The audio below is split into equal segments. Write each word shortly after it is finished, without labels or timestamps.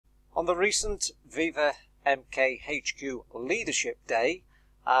On the recent VivaMK HQ Leadership Day,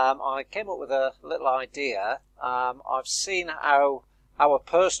 I came up with a little idea. I've seen how our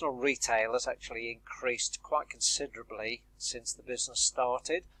personal retail has actually increased quite considerably since the business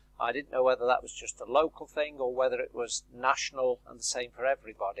started. I didn't know whether that was just a local thing or whether it was national and the same for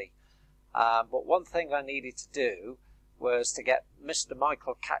everybody. But one thing I needed to do was to get Mr.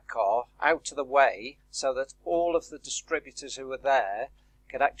 Michael Catcar out of the way so that all of the distributors who were there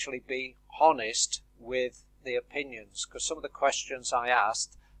could actually be honest with the opinions, because some of the questions I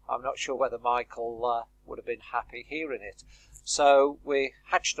asked, I'm not sure whether Michael would have been happy hearing it. So we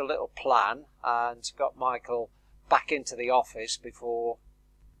hatched a little plan and got Michael back into the office before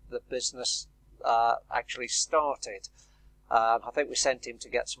the business actually started. I think we sent him to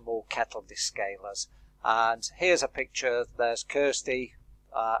get some more kettle descalers. And here's a picture. There's Kirsty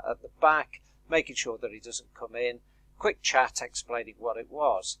at the back, making sure that he doesn't come in. Quick chat explaining what it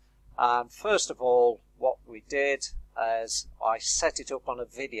was. And first of all, what we did is I set it up on a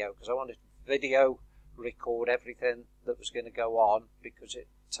video, because I wanted to video record everything that was going to go on, because it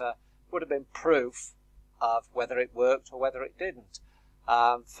would have been proof of whether it worked or whether it didn't.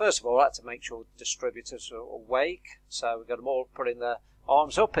 First of all, I had to make sure distributors were awake, so we got them all putting their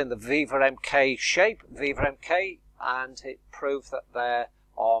arms up in the VivaMK shape, VivaMK, and it proved that their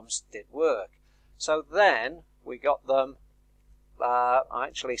arms did work. So then we got them, I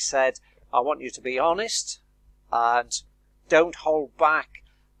actually said, I want you to be honest and don't hold back.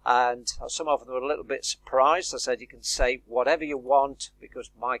 And some of them were a little bit surprised. I said, you can say whatever you want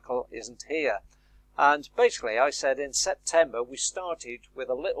because Michael isn't here. And basically I said in September we started with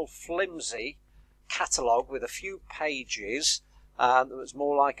a little flimsy catalogue with a few pages, and it was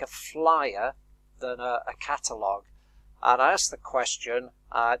more like a flyer than a catalogue. And I asked the question,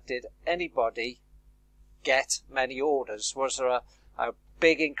 did anybody get many orders? Was there a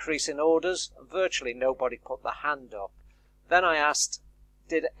big increase in orders? Virtually nobody put their hand up. Then I asked,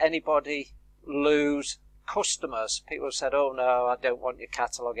 did anybody lose customers? People said, oh no, I don't want your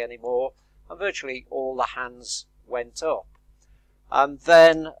catalogue anymore. And virtually all the hands went up. And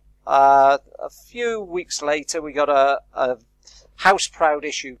then a few weeks later we got a House Proud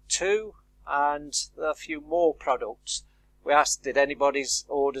issue 2 and a few more products. We asked, did anybody's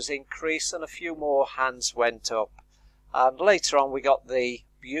orders increase? And a few more hands went up. And later on we got the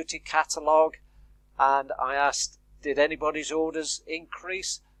beauty catalogue, and I asked, did anybody's orders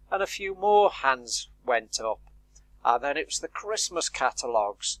increase? And a few more hands went up. And then it was the Christmas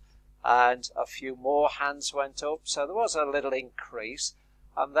catalogues, and a few more hands went up. So there was a little increase.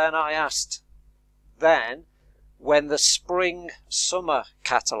 And then I asked, then when the spring summer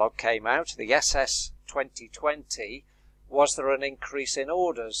catalogue came out, the SS 2020, was there an increase in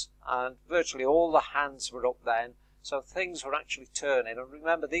orders? And virtually all the hands were up then. So things were actually turning. And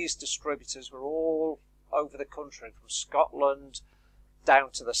remember, these distributors were all over the country, from Scotland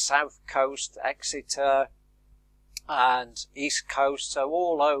down to the south coast, Exeter, and east coast, so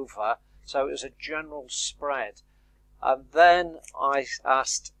all over. So it was a general spread. And then I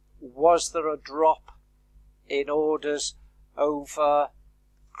asked, was there a drop in orders over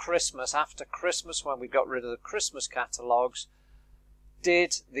Christmas, after Christmas, when we got rid of the Christmas catalogues?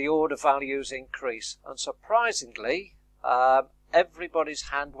 Did the order values increase? And surprisingly, everybody's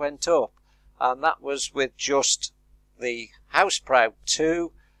hand went up. And that was with just the House Proud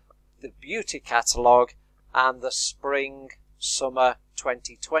 2, the Beauty catalogue, and the Spring Summer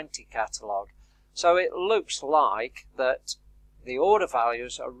 2020 catalogue. So it looks like that the order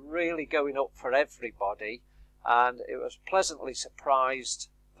values are really going up for everybody, and it was pleasantly surprised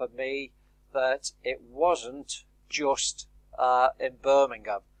for me that it wasn't just in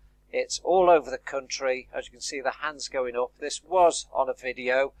Birmingham. It's all over the country. As you can see, the hands going up. This was on a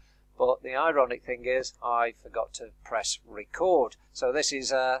video, but the ironic thing is I forgot to press record. So this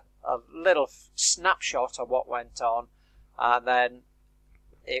is a little snapshot of what went on, and then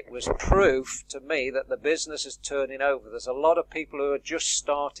it was proof to me that the business is turning over. There's a lot of people who are just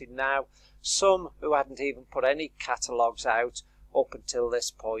starting now, some who hadn't even put any catalogues out up until this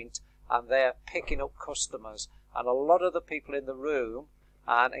point, and they're picking up customers. And a lot of the people in the room,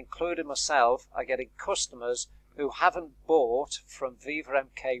 and including myself, are getting customers who haven't bought from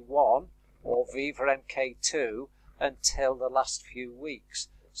VivaMK 1 or VivaMK 2 until the last few weeks.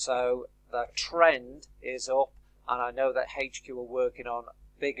 So the trend is up, and I know that HQ are working on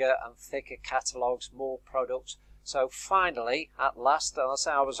bigger and thicker catalogues, more products. So finally, at last,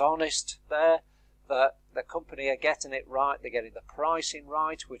 I was honest there, that the company are getting it right. They're getting the pricing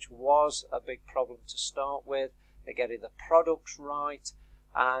right, which was a big problem to start with. They're getting the products right,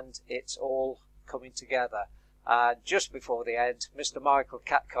 and it's all coming together. And just before the end, Mr. Michael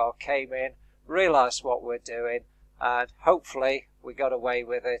Catcar came in, realised what we're doing, and hopefully we got away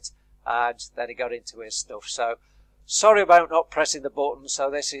with it, and then he got into his stuff. So sorry about not pressing the button. So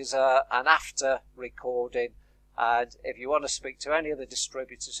this is an after recording, and if you want to speak to any of the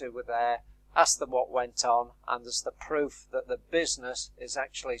distributors who were there, ask them what went on, and there's the proof that the business is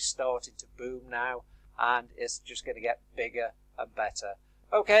actually starting to boom now, and it's just going to get bigger and better.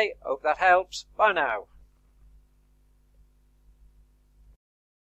 Okay, hope that helps. Bye now.